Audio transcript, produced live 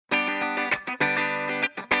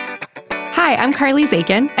Hi, I'm Carly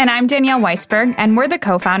Zakin. And I'm Danielle Weisberg, and we're the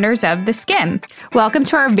co-founders of The Skim. Welcome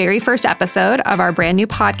to our very first episode of our brand new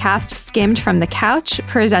podcast, Skimmed from the Couch,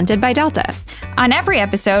 presented by Delta. On every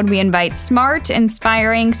episode, we invite smart,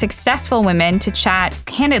 inspiring, successful women to chat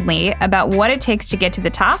candidly about what it takes to get to the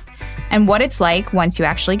top and what it's like once you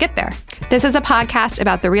actually get there. This is a podcast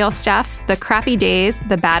about the real stuff, the crappy days,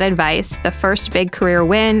 the bad advice, the first big career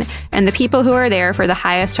win, and the people who are there for the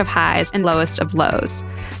highest of highs and lowest of lows.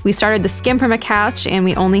 We started The Skim from a Couch, and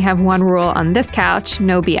we only have one rule on this couch: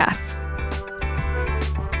 no BS.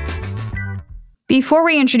 Before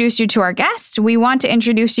we introduce you to our guests, we want to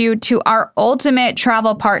introduce you to our ultimate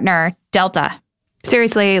travel partner, Delta.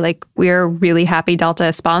 Seriously, we're really happy Delta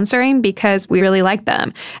is sponsoring because we really like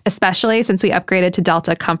them, especially since we upgraded to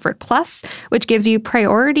Delta Comfort Plus, which gives you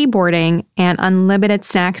priority boarding and unlimited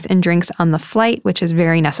snacks and drinks on the flight, which is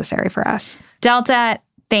very necessary for us. Delta,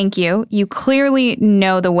 thank you. You clearly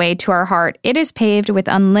know the way to our heart. It is paved with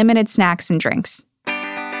unlimited snacks and drinks.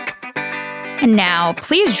 And now,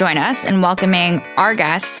 please join us in welcoming our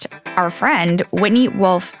guest, our friend, Whitney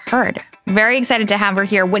Wolfe Herd. Very excited to have her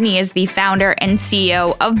here. Whitney is the founder and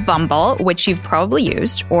CEO of Bumble, which you've probably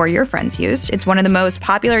used or your friends used. It's one of the most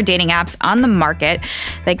popular dating apps on the market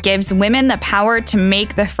that gives women the power to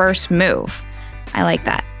make the first move. I like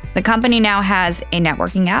that. The company now has a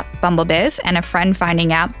networking app, Bumble Biz, and a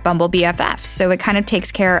friend-finding app, Bumble BFF. So it kind of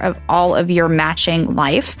takes care of all of your matching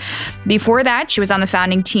life. Before that, she was on the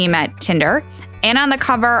founding team at Tinder and on the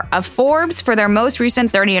cover of Forbes for their most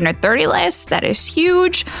recent 30 Under 30 list. That is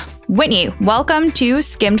huge. Whitney, welcome to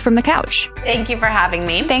Skimmed from the Couch. Thank you for having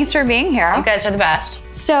me. Thanks for being here. You guys are the best.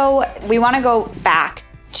 So we want to go back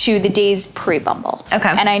to the days pre-Bumble. Okay.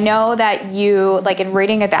 And I know that you, in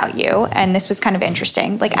reading about you, and this was kind of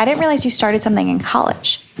interesting, I didn't realize you started something in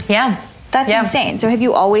college. Yeah. That's insane. So have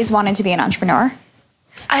you always wanted to be an entrepreneur?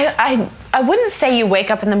 I wouldn't say you wake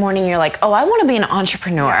up in the morning and you're like, oh, I want to be an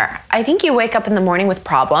entrepreneur. Yeah. I think you wake up in the morning with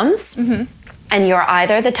problems, and you're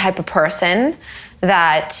either the type of person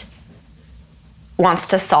that wants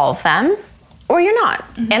to solve them, or you're not.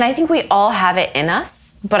 And I think we all have it in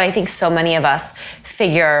us, but I think so many of us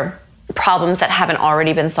figure problems that haven't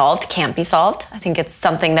already been solved can't be solved. I think it's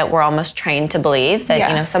something that we're almost trained to believe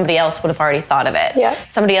that, somebody else would have already thought of it. Yeah.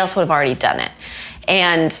 Somebody else would have already done it.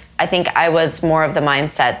 And I think I was more of the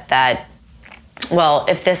mindset that, well,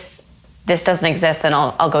 if this doesn't exist, then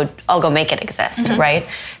I'll go make it exist, right?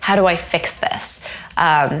 How do I fix this?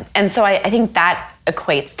 And so I think that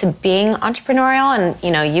equates to being entrepreneurial,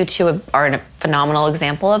 and you two are a phenomenal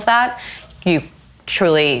example of that. You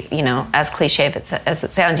truly, as cliche as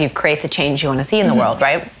it sounds, you create the change you want to see in the world,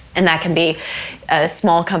 right? And that can be a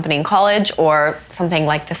small company in college or something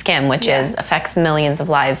like The Skim, which affects millions of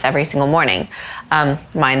lives every single morning.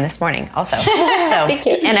 Mine this morning also. So, Thank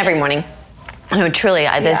you. And every morning. Truly,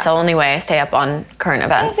 that's the only way I stay up on current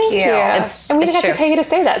events. Thank you. And we didn't have to pay you to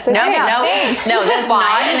say that. So no, that's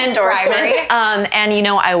not an endorsement. And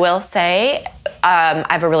I will say, I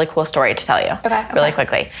have a really cool story to tell you really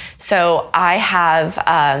quickly. So I have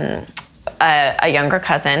a younger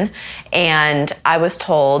cousin, and I was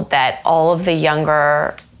told that all of the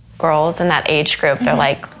younger girls in that age group,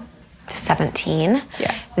 they're 17,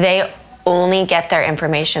 they only get their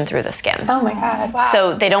information through The Skim. Oh my God, wow.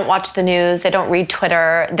 So they don't watch the news, they don't read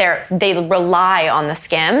Twitter, they rely on The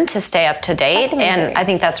Skim to stay up to date, and I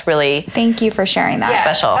think that's really Thank you for sharing that.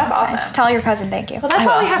 Special. That's awesome. Nice. Tell your cousin thank you. Well, that's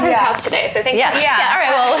all we have for the couch today, so thanks. Yeah, all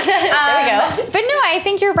right, well, there we go. But no, I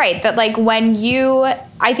think you're right, that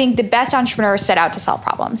I think the best entrepreneurs set out to solve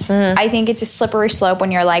problems. I think it's a slippery slope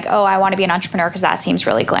when you're like, oh, I want to be an entrepreneur because that seems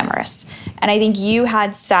really glamorous. And I think you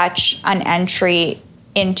had such an entry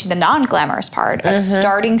into the non-glamorous part of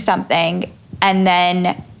starting something and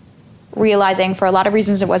then realizing for a lot of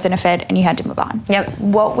reasons it wasn't a fit and you had to move on. Yep.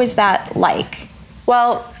 What was that like?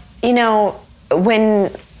 Well,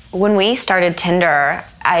 when we started Tinder,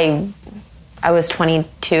 I was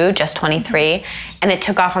 22, just 23, and it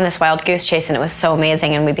took off on this wild goose chase, and it was so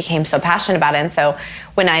amazing, and we became so passionate about it. And so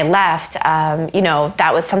when I left,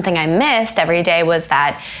 that was something I missed every day, was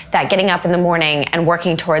that getting up in the morning and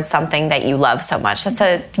working towards something that you love so much.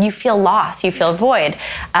 You feel lost, you feel void.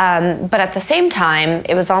 But at the same time,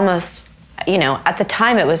 it was almost, at the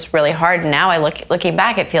time it was really hard. And now looking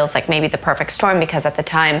back, it feels like maybe the perfect storm, because at the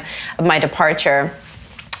time of my departure,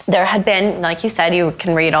 there had been, like you said, you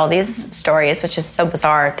can read all these stories, which is so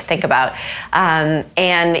bizarre to think about. And,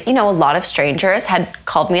 a lot of strangers had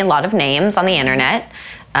called me a lot of names on the internet.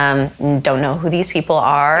 Don't know who these people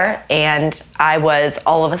are. And I was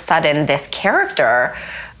all of a sudden this character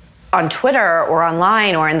on Twitter or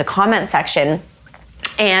online or in the comment section.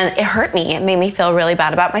 And it hurt me. It made me feel really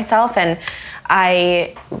bad about myself. And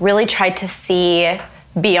I really tried to see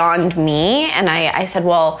beyond me. And I said,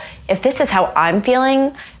 well, if this is how I'm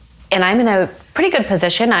feeling, and I'm in a pretty good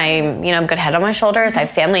position, I'm good head on my shoulders, I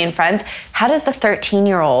have family and friends, how does the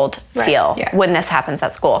 13-year-old feel when this happens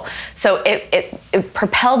at school? So it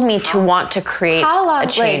propelled me to want to create a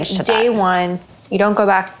change to that. Day one, you don't go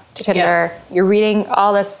back to Tinder, you're reading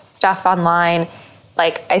all this stuff online.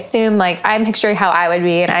 Like, I assume, like, I'm picturing how I would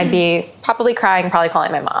be, and I'd be probably crying, probably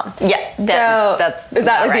calling my mom. Yeah, so that's is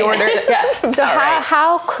that like the order? Yeah. So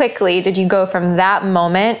how quickly did you go from that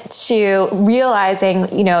moment to realizing,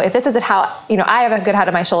 if this isn't how, I have a good head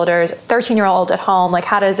on my shoulders, 13-year-old at home, like,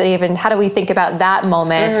 how do we think about that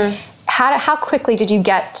moment? Mm-hmm. How quickly did you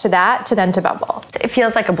get to that to then to Bumble? It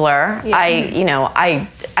feels like a blur. Yeah.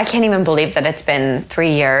 I can't even believe that it's been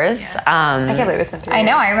 3 years. Yeah. I can't believe it's been 3 years. I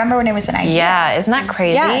know. I remember when it was an idea. Yeah, isn't that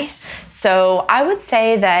crazy? Yes. So I would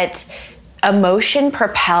say that emotion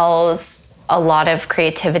propels a lot of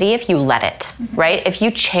creativity if you let it, right? If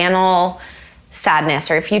you channel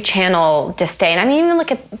sadness or if you channel disdain. I mean, even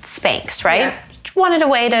look at Spanx, right? Yeah. Wanted a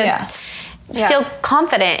way to feel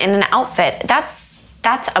confident in an outfit.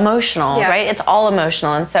 That's emotional, right? It's all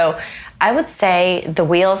emotional. And so I would say the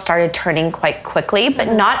wheels started turning quite quickly, but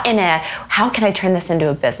not in a, how can I turn this into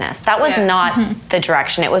a business? That was not the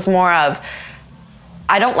direction. It was more of,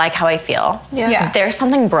 I don't like how I feel. Yeah. There's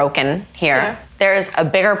something broken here. Yeah. There's a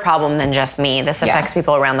bigger problem than just me. This affects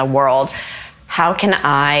people around the world. How can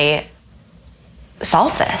I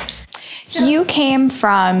solve this? You came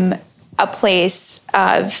from a place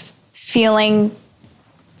of feeling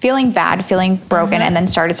bad, feeling broken, and then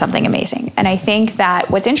started something amazing. And I think that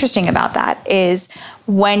what's interesting about that is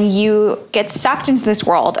when you get sucked into this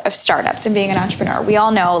world of startups and being an entrepreneur, we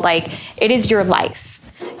all know, like, it is your life.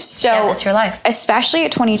 So it's your life. Especially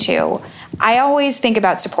at 22, I always think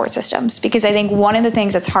about support systems, because I think one of the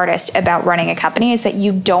things that's hardest about running a company is that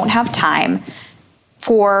you don't have time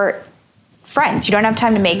for friends. You don't have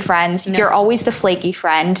time to make friends. No. You're always the flaky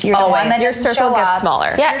friend. You're the one that your circle gets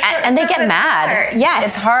smaller. Yeah, and they get mad. Yes.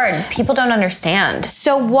 It's hard. People don't understand.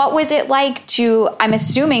 So what was it like I'm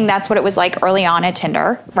assuming that's what it was like early on at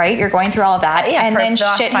Tinder, right? You're going through all of that. Yeah, and for then the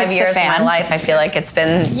last shit 5 years of my life, I feel like it's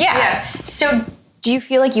been... Yeah. So do you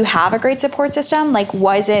feel like you have a great support system? Like,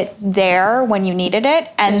 was it there when you needed it?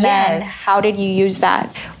 And then how did you use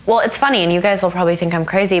that? Well, it's funny, and you guys will probably think I'm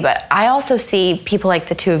crazy, but I also see people like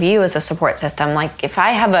the two of you as a support system. Like, if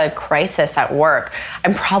I have a crisis at work,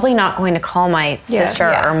 I'm probably not going to call my sister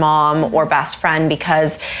or mom or best friend,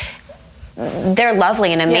 because they're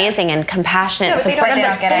lovely and amazing and compassionate and supportive, but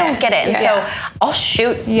they don't get it. And so I'll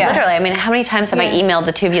shoot, literally. I mean, how many times have I emailed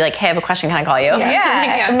the two of you, like, hey, I have a question, can I call you?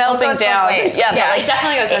 Yeah. Melting down. Yeah, but like, it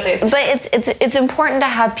definitely goes both ways. But it's important to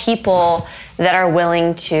have people that are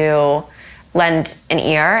willing to lend an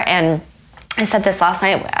ear. And I said this last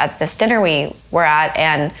night at this dinner we were at,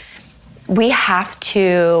 and we have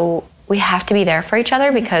to be there for each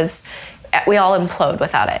other, because we all implode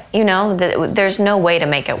without it. There's no way to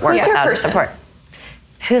make it work without support.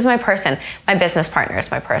 Who's my person? My business partner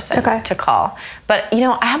is my person to call. But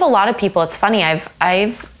I have a lot of people. It's funny.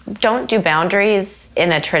 I don't do boundaries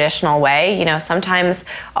in a traditional way. Sometimes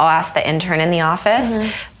I'll ask the intern in the office,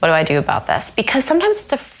 what do I do about this? Because sometimes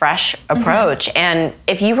it's a fresh approach. And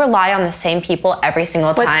if you rely on the same people every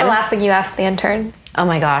single time. What's the last thing you asked the intern? Oh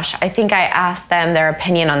my gosh. I think I asked them their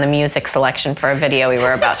opinion on the music selection for a video we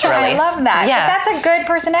were about to release. I love that. Yeah. But that's a good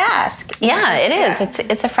person to ask. Yeah, it is.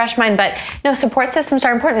 It's a fresh mind. But no, support systems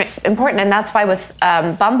are important. And that's why with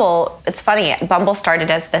Bumble, it's funny. Bumble started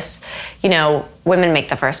as this, women make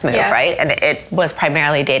the first move, right? And it was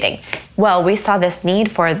primarily dating. Well, we saw this need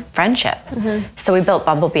for friendship. So we built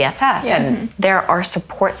Bumble BFF. And there are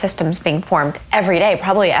support systems being formed every day,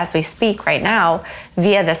 probably as we speak right now,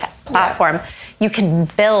 via this platform. You can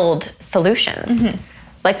build solutions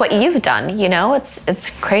like what you've done. It's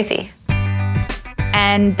crazy.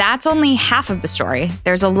 And that's only half of the story.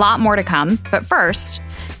 There's a lot more to come. But first,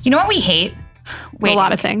 you know what we hate? Waiting. A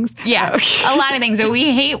lot of things. Yeah, a lot of things. So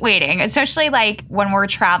we hate waiting, especially like when we're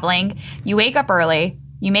traveling. You wake up early,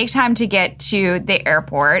 you make time to get to the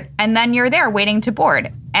airport, and then you're there waiting to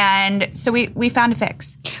board. And so we found a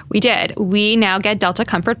fix. We did. We now get Delta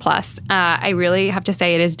Comfort Plus. I really have to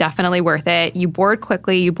say it is definitely worth it. You board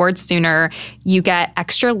quickly, you board sooner, you get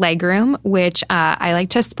extra legroom, which I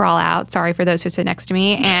like to sprawl out. Sorry for those who sit next to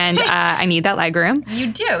me, and I need that legroom.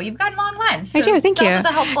 You do. You've got long legs. So I do. Thank you. Delta's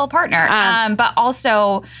a helpful partner. But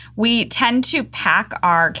also, we tend to pack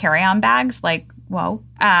our carry-on bags like Whoa.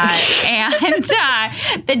 And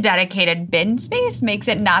the dedicated bin space makes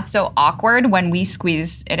it not so awkward when we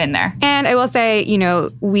squeeze it in there. And I will say,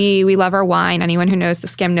 we love our wine. Anyone who knows the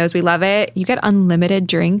Skim knows we love it. You get unlimited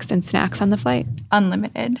drinks and snacks on the flight.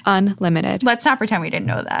 Unlimited. Let's not pretend we didn't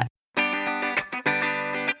know that.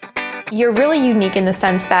 You're really unique in the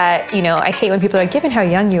sense that, I hate when people are like, given how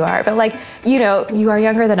young you are, but you are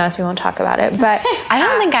younger than us. We won't talk about it, but I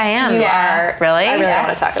don't think I am. You are. Really? I really don't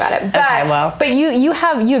want to talk about it. But, okay, well. But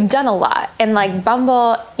you've done a lot. And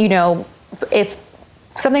Bumble, if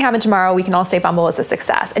something happened tomorrow, we can all say Bumble is a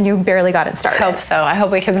success, and you barely got it started. I hope so. I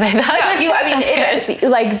hope we can say that. It is.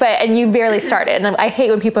 And you barely started. And I hate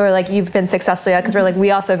when people are like, you've been successful yet, because we're like,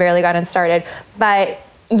 we also barely got it started. But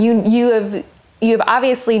you have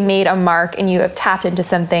obviously made a mark, and you have tapped into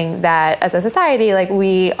something that, as a society,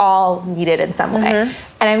 we all needed in some way. And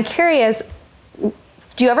I'm curious,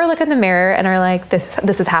 do you ever look in the mirror and are like,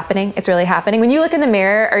 this is happening? It's really happening? When you look in the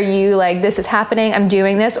mirror, are you like, this is happening, I'm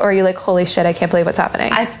doing this? Or are you like, holy shit, I can't believe what's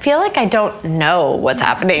happening? I feel like I don't know what's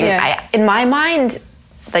happening. Yeah. In my mind,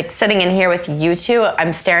 sitting in here with you two,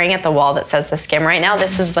 I'm staring at the wall that says The Skim right now.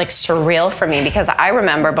 This is surreal for me, because I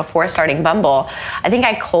remember before starting Bumble, I think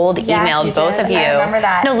I cold emailed both of you. I remember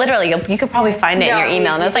that. No, literally, you could probably find it in your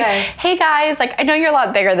email. And I was like, hey guys, I know you're a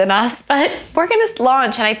lot bigger than us, but we're going to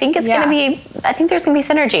launch, and I think it's going to be, I think there's going to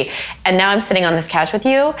be synergy. And now I'm sitting on this couch with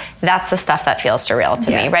you. That's the stuff that feels surreal to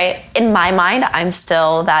me, right? In my mind, I'm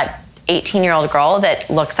still that 18-year-old girl that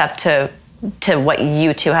looks up to what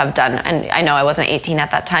you two have done. And I know I wasn't 18 at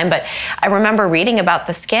that time, but I remember reading about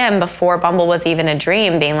The Skim before Bumble was even a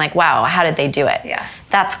dream, being like, wow, how did they do it? Yeah.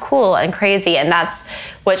 That's cool and crazy. And that's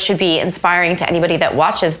what should be inspiring to anybody that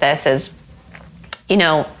watches this is,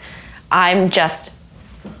 I'm just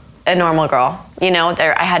a normal girl.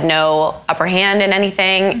 I had no upper hand in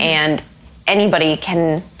anything, and anybody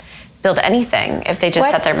can build anything if they just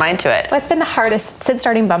set their mind to it. What's been the hardest since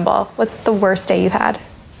starting Bumble? What's the worst day you've had?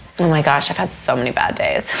 Oh my gosh, I've had so many bad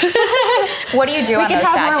days. What do you do on those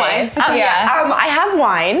bad days? I have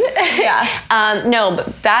wine. Yeah. No,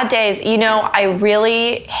 but bad days, I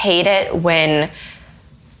really hate it when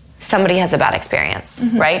somebody has a bad experience,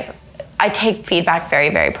 right? I take feedback very,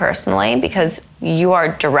 very personally, because you are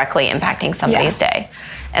directly impacting somebody's day.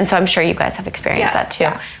 And so I'm sure you guys have experienced that too.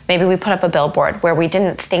 Yeah. Maybe we put up a billboard where we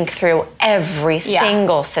didn't think through every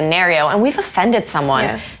single scenario, and we've offended someone.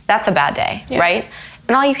 Yeah. That's a bad day, right?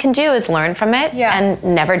 And all you can do is learn from it and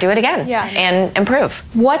never do it again and improve.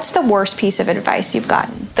 What's the worst piece of advice you've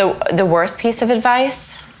gotten? The worst piece of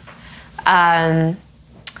advice? The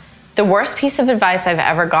worst piece of advice I've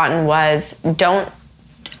ever gotten was,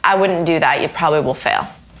 I wouldn't do that, you probably will fail.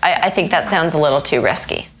 I think that sounds a little too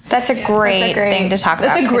risky. That's a great thing to talk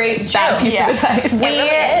about. That's a great bad piece of advice. It really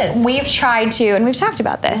is. We've tried to, and we've talked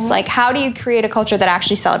about this, how do you create a culture that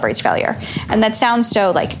actually celebrates failure? And that sounds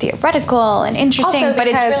so theoretical and interesting, also, but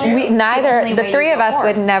it's really the three of us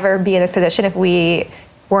would never be in this position if we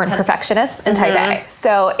weren't perfectionists and type A.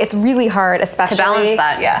 So it's really hard, especially to balance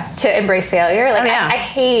that. To embrace failure. I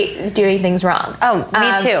hate doing things wrong. Oh,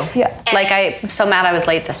 me too. Yeah. I'm so mad I was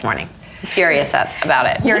late this morning. Furious about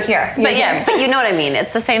it. You're here. But but you know what I mean.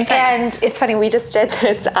 It's the same thing. And it's funny, we just did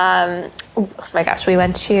this, oh my gosh, we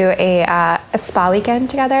went to a spa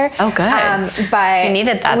weekend together. Oh, good. But we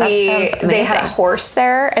needed that. That sounds amazing. They had a horse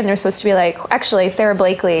there, and they're supposed to be actually, Sarah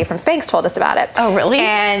Blakely from Spanx told us about it. Oh, really?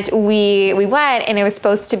 And we went, and it was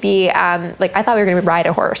supposed to be, I thought we were going to ride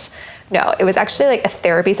a horse. No, it was actually a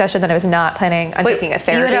therapy session that I was not planning on taking a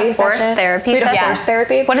therapy session. You had a horse therapy session? We had horse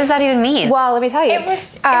therapy. What does that even mean? Well, let me tell you. It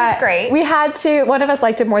was great. We had to, one of us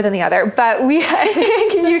liked it more than the other, but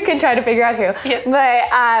you can try to figure out who. Yeah.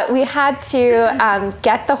 But we had to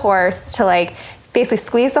get the horse to basically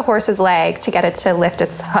squeeze the horse's leg to get it to lift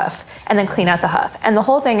its hoof and then clean out the hoof. And the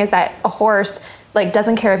whole thing is that a horse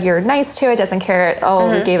doesn't care if you're nice to it, doesn't care,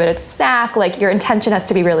 we gave it a snack, your intention has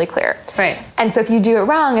to be really clear. Right. And so if you do it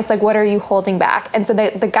wrong, it's what are you holding back? And so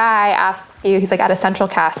the guy asks you, he's at a central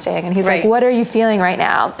casting, and he's what are you feeling right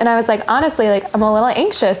now? And I was honestly, I'm a little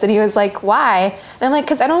anxious. And he was why? And I'm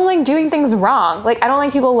because I don't like doing things wrong. I don't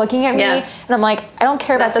like people looking at me. And I'm I don't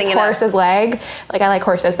care about this horse's leg. I like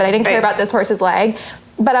horses, but I didn't care about this horse's leg.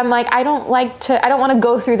 But I'm I don't want to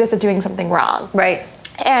go through this of doing something wrong. Right.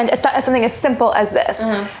 And it's something as simple as this.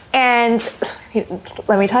 And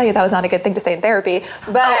let me tell you, that was not a good thing to say in therapy.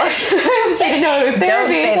 But I want you to know it was therapy. Don't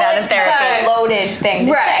say that in therapy. It's a loaded thing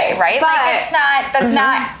to say, right? But, that's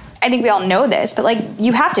not, I think we all know this, but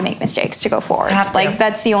you have to make mistakes to go forward. Have to.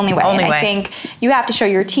 That's the only way. I think you have to show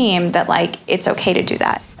your team that it's okay to do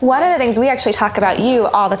that. One of the things we actually talk about you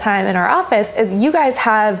all the time in our office is you guys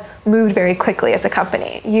have moved very quickly as a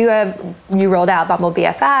company. You rolled out Bumble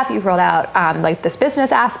BFF, you rolled out like this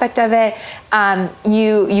business aspect of it.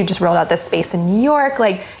 You just rolled out this space in New York.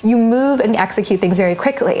 Like, you move and execute things very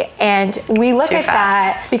quickly. And we look at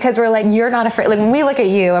that because we're like, you're not afraid. Like, when we look at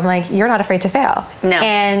you, I'm like, you're not afraid to fail. No.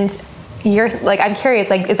 And you're like, I'm curious,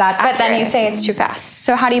 like, is that accurate? But then you say it's too fast.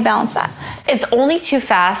 So how do you balance that? It's only too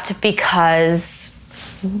fast because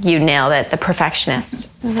you nailed it, the perfectionist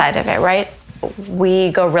side of it, right?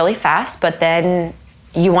 We go really fast, but then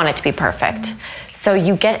you want it to be perfect. So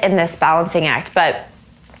you get in this balancing act. But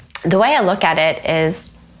the way I look at it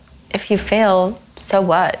is, if you fail, so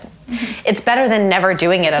what? It's better than never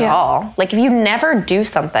doing it at all. Like, if you never do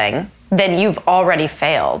something, then you've already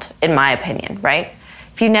failed, in my opinion, right?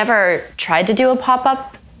 If you never tried to do a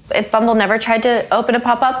pop-up, if Bumble never tried to open a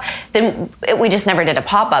pop-up, then we just never did a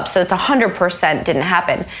pop-up. So it's 100% didn't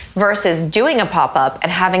happen. Versus doing a pop-up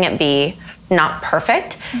and having it be not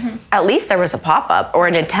perfect, at least there was a pop-up or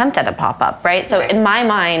an attempt at a pop-up, right? So in my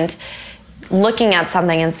mind, looking at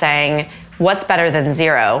something and saying, what's better than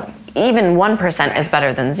zero? Even 1% is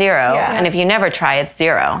better than zero. Yeah. And if you never try, it's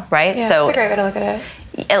zero, right? Yeah, so that's a great way to look at it.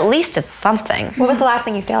 At least it's something. What was the last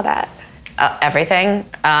thing you failed at? Everything,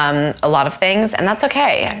 a lot of things, and that's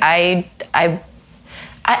okay. I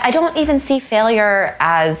don't even see failure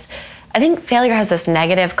as, I think failure has this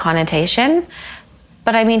negative connotation,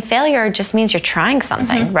 but I mean, failure just means you're trying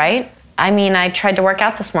something, right? I mean, I tried to work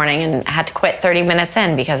out this morning and had to quit 30 minutes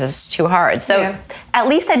in because it's too hard. So at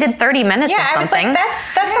least I did 30 minutes of something. I was like,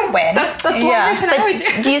 that's a win. That's longer than I would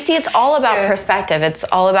do. Do you see, it's all about perspective. It's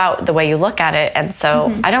all about the way you look at it. And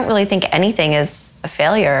so I don't really think anything is a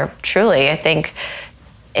failure, truly. I think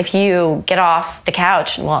if you get off the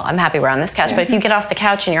couch, well, I'm happy we're on this couch, but if you get off the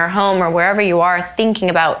couch in your home or wherever you are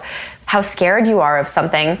thinking about how scared you are of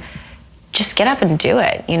something, just get up and do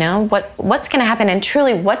it. You know, what's going to happen? And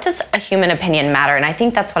truly, what does a human opinion matter? And I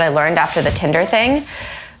think that's what I learned after the Tinder thing.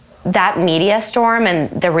 That media storm and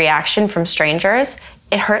the reaction from strangers,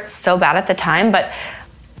 it hurt so bad at the time, but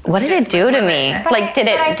what did it do to me? Like, did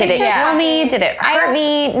it heal me? Did it hurt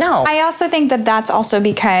me? No. I also think that that's also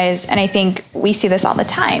because, and I think we see this all the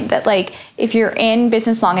time, that like, if you're in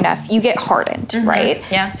business long enough, you get hardened, right?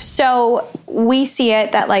 Yeah. So we see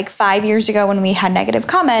it that like 5 years ago when we had negative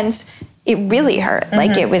comments, it really hurt.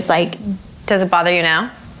 Like, it was like... Does it bother you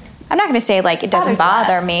now? I'm not going to say like it doesn't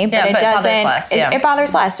bother me, but it doesn't. Bothers less, it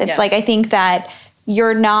bothers less. It's like, I think that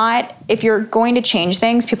you're not, if you're going to change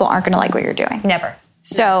things, people aren't going to like what you're doing. Never.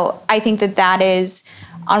 So I think that is,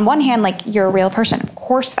 on one hand, like, you're a real person. Of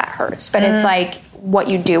course that hurts, but it's like what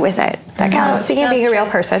you do with it that counts. Speaking of being a real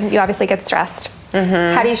person, you obviously get stressed.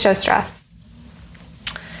 How do you show stress?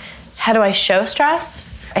 How do I show stress?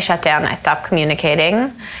 I shut down. I stop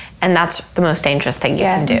communicating. And that's the most dangerous thing you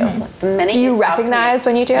can do. Do you recognize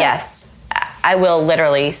when you do it? Yes. I will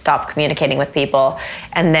literally stop communicating with people,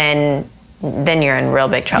 and then you're in real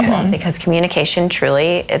big trouble because communication,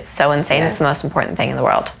 truly, it's so insane. It's the most important thing in the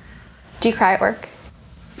world. Do you cry at work?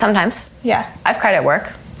 Sometimes. Yeah. I've cried at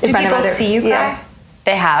work. Do people see you cry? Yeah.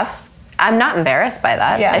 They have. I'm not embarrassed by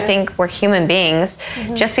that. Yeah. I think we're human beings.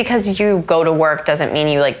 Just because you go to work doesn't mean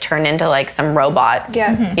you like turn into like some robot.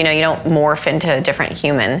 Yeah. You know, you don't morph into a different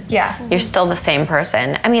human. Yeah. You're still the same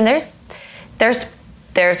person. I mean,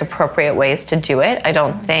 there's appropriate ways to do it. I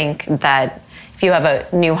don't think that if you have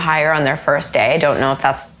a new hire on their first day, I don't know if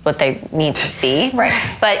that's what they need to see.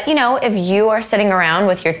 Right. But, you know, if you are sitting around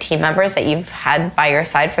with your team members that you've had by your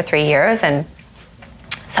side for 3 years and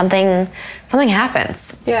something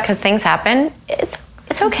happens, because things happen, it's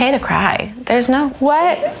okay to cry. There's no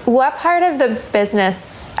what part of the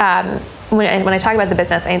business, when I talk about the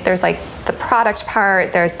business, I think there's like the product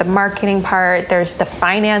part, there's the marketing part, there's the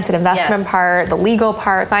finance and investment part, the legal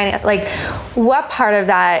part, finance, like what part of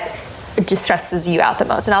that just stresses you out the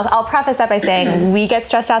most? And I'll preface that by saying we get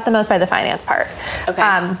stressed out the most by the finance part,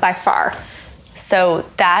 by far. So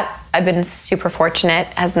that, I've been super fortunate,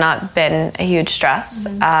 has not been a huge stress.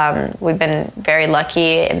 We've been very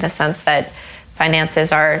lucky in the sense that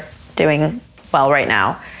finances are doing well right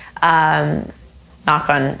now. Knock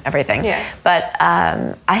on everything. Yeah. But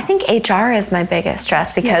I think HR is my biggest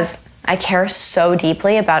stress because I care so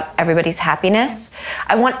deeply about everybody's happiness.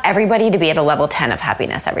 I want everybody to be at a level 10 of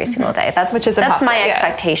happiness every single day. That's my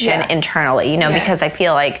expectation internally, you know, because I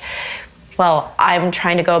feel like, well, I'm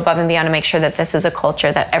trying to go above and beyond to make sure that this is a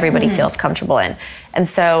culture that everybody feels comfortable in. And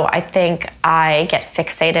so I think I get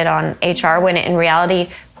fixated on HR when in reality,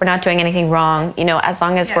 we're not doing anything wrong. You know, as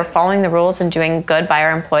long as we're following the rules and doing good by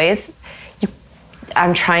our employees,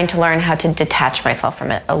 I'm trying to learn how to detach myself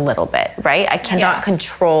from it a little bit, right? I cannot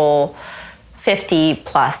control 50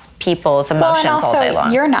 plus people's emotions all day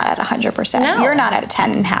long. You're not at 100%. No. You're not at a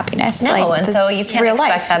 10 in happiness. No, and so you can't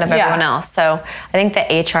expect that of everyone else. So I think the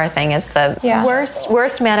HR thing is the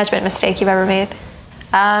worst management mistake you've ever made.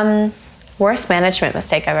 Worst management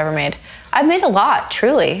mistake I've ever made. I've made a lot,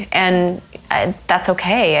 truly, and that's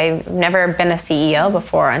okay. I've never been a CEO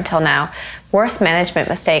before until now. Worst management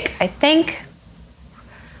mistake, I think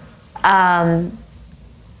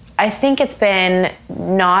it's been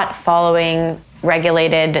not following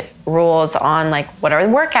regulated rules on like what are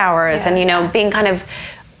work hours and being kind of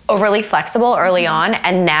overly flexible early on,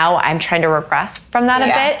 and now I'm trying to regress from that a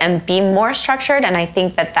bit and be more structured, and I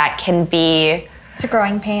think that can be it's a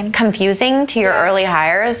growing pain. Confusing to your early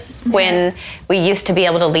hires when we used to be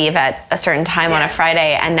able to leave at a certain time on a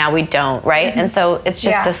Friday and now we don't, right? And so it's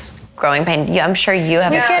just this growing pain. I'm sure you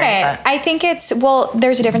have experienced that. I think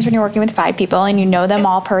there's a difference when you're working with 5 people and you know them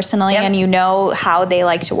all personally and you know how they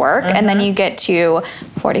like to work, and then you get to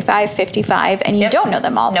 45, 55 and you don't know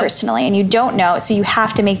them all personally, and you don't know, so you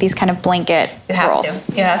have to make these kind of blanket rules.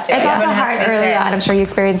 You have to. It's also hard early on. I'm sure you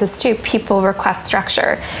experience this too. People request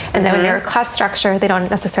structure, and then when they request structure, they don't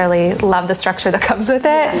necessarily love the structure that comes with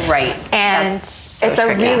it. Right. And it's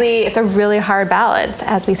a really hard balance.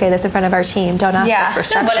 As we say this in front of our team, don't ask us for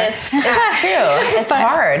structure. No, but it's true. It's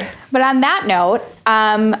hard. But on that note,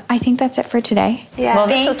 I think that's it for today. Yeah. Well,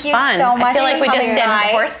 this was fun. So much. I feel like we just did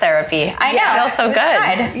horse therapy. I know. It feels so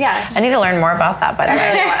good. Yeah. I need to learn more about that, by the way.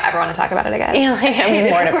 I really ever want to talk about it again. I'm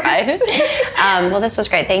mortified. Well, this was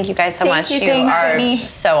great. Thank you guys so much. You are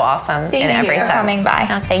so awesome in every sense. Thanks for coming by.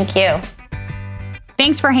 Oh, thank you.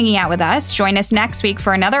 Thanks for hanging out with us. Join us next week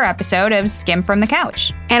for another episode of Skim from the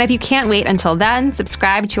Couch. And if you can't wait until then,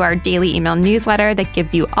 subscribe to our daily email newsletter that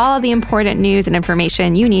gives you all the important news and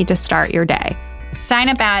information you need to start your day. Sign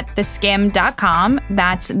up at theskim.com.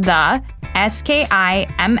 That's the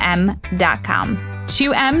SKIMM.com.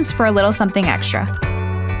 2 M's for a little something extra.